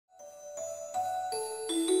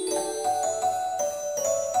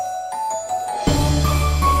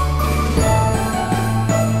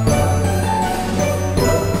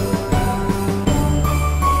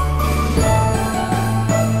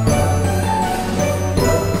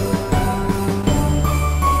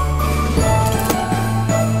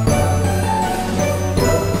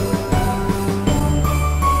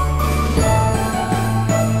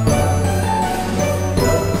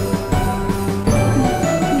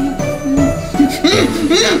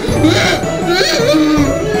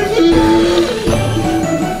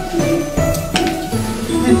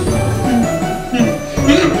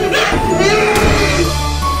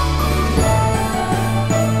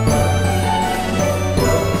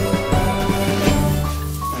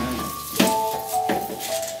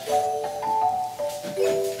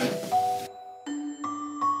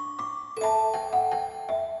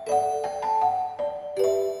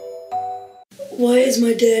Why is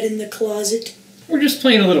my dad in the closet? We're just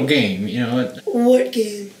playing a little game, you know. What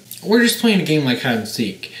game? We're just playing a game like hide and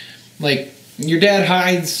seek. Like, your dad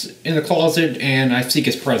hides in the closet and I seek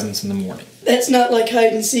his presence in the morning. That's not like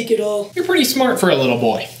hide and seek at all. You're pretty smart for a little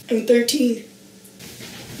boy. I'm 13.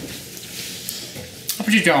 How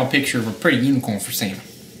about you draw a picture of a pretty unicorn for Santa?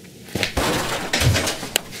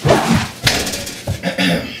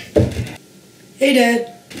 Hey, Dad.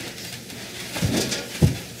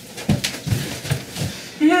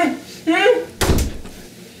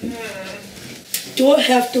 Do I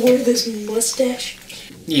have to wear this mustache?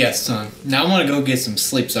 Yes, son. Now I'm gonna go get some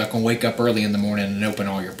sleep so I can wake up early in the morning and open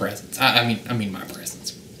all your presents. I mean my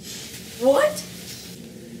presents. What?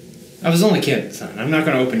 I was only kidding, son. I'm not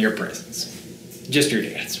gonna open your presents. Just your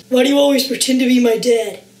dad's. Why do you always pretend to be my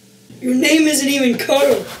dad? Your name isn't even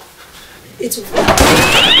Carl. It's...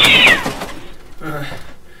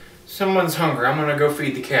 Someone's hungry. I'm gonna go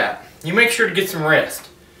feed the cat. You make sure to get some rest.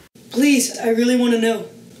 Please, I really want to know.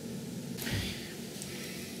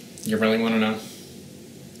 You really want to know?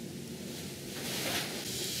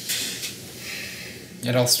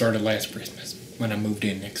 It all started last Christmas, when I moved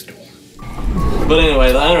in next door. But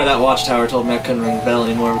anyway, the owner of that watchtower told me I couldn't ring the bell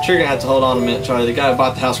anymore, but you're gonna have to hold on a minute, Charlie. The guy who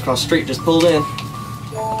bought the house across the street just pulled in.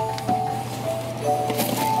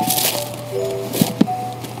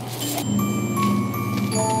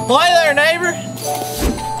 Hi there, neighbor!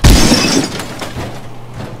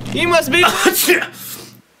 You must be...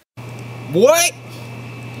 What?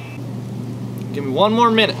 Give me one more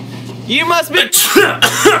minute. You must be...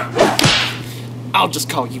 I'll just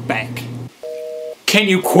call you back. Can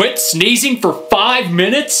you quit sneezing for 5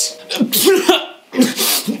 minutes?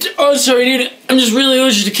 Oh, sorry, dude. I'm just really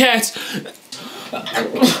allergic to cats.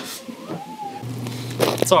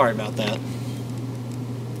 Sorry about that.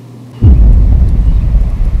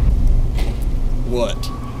 What?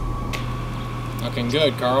 Looking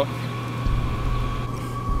good, Carl.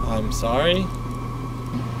 I'm sorry?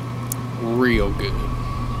 Real good.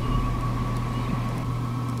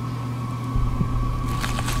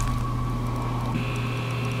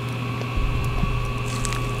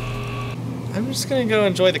 I'm just gonna go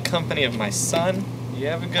enjoy the company of my son. You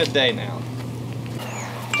have a good day now.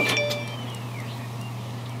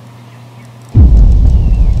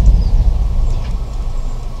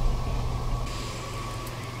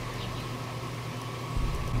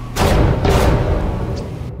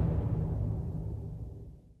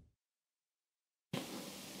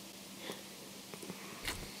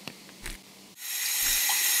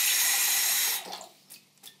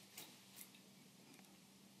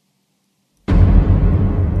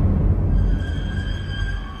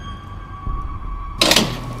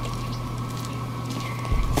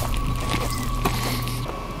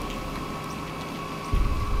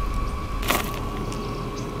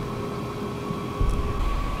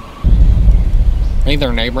 Hey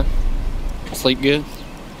there, neighbor. Sleep good?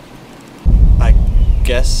 I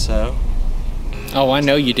guess so. Oh, I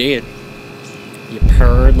know you did. You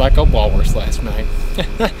purred like a walrus last night.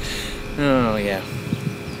 Oh, yeah.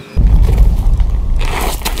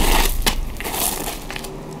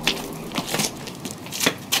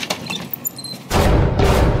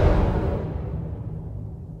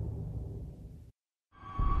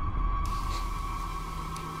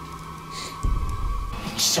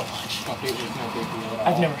 So much.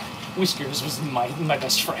 I've never... Whiskers was my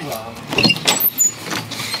best friend.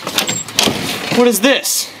 What is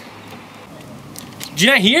this? Did you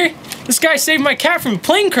not hear? This guy saved my cat from a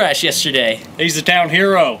plane crash yesterday. He's a town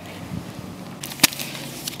hero.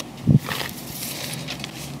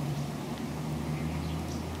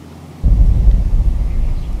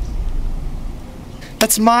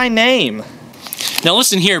 That's my name. Now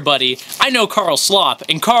listen here, buddy. I know Carl Slop,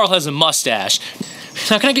 and Carl has a mustache.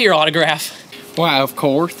 Now, can I get your autograph? Why, of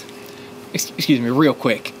course. Excuse me, real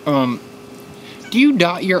quick. Do you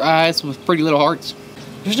dot your I's with pretty little hearts?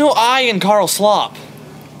 There's no I in Carl Slop.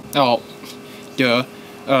 Oh, duh.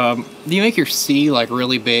 Do you make your C, like,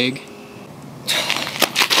 really big?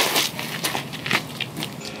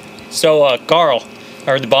 So, Carl, I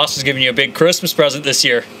heard the boss is giving you a big Christmas present this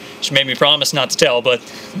year. She made me promise not to tell, but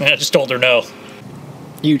I just told her no.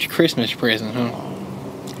 Huge Christmas present, huh?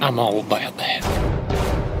 I'm all about that.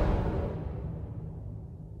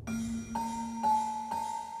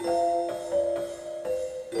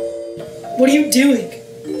 What are you doing?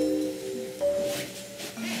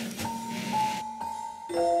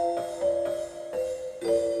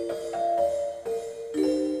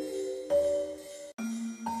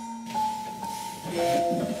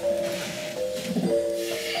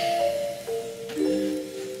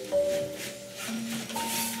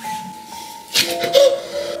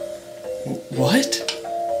 What?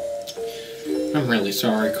 I'm really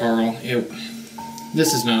sorry, Carl.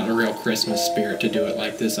 This is not a real Christmas spirit to do it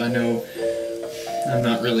like this. I know I'm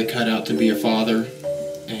not really cut out to be a father,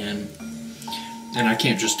 and I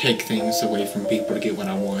can't just take things away from people to get what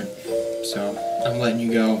I want. So I'm letting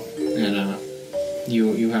you go, and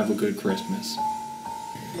you have a good Christmas.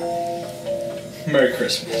 Merry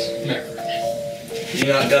Christmas. Merry Christmas.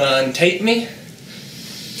 You not gonna untape me?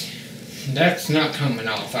 That's not coming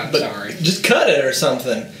off. I'm sorry. Just cut it or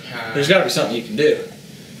something. There's gotta be something you can do.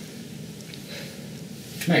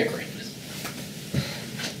 Merry Christmas.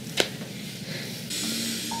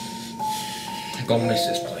 I'm gonna miss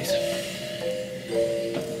this place.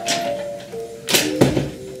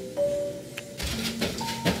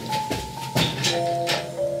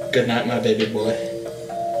 Good night, my baby boy.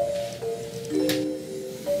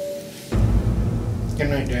 Good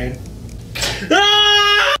night, Dad.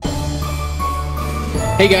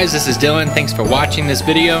 Hey guys, this is Dylan. Thanks for watching this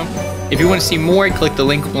video. If you want to see more, click the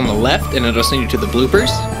link on the left and it'll send you to the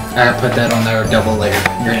bloopers. I put that on there double layer.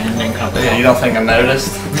 Yeah, you don't think I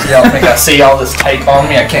noticed? You don't think I see all this tape on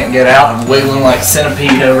me? I can't get out. I'm wiggling like a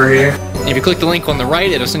centipede over here. If you click the link on the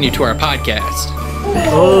right, it'll send you to our podcast.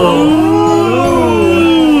 Oh!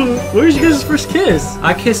 Where's your guys' first kiss?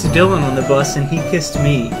 I kissed Dylan on the bus and he kissed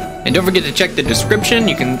me. And don't forget to check the description.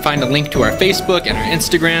 You can find a link to our Facebook and our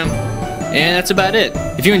Instagram. And that's about it.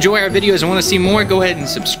 If you enjoy our videos and want to see more, go ahead and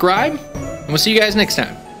subscribe. And we'll see you guys next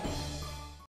time.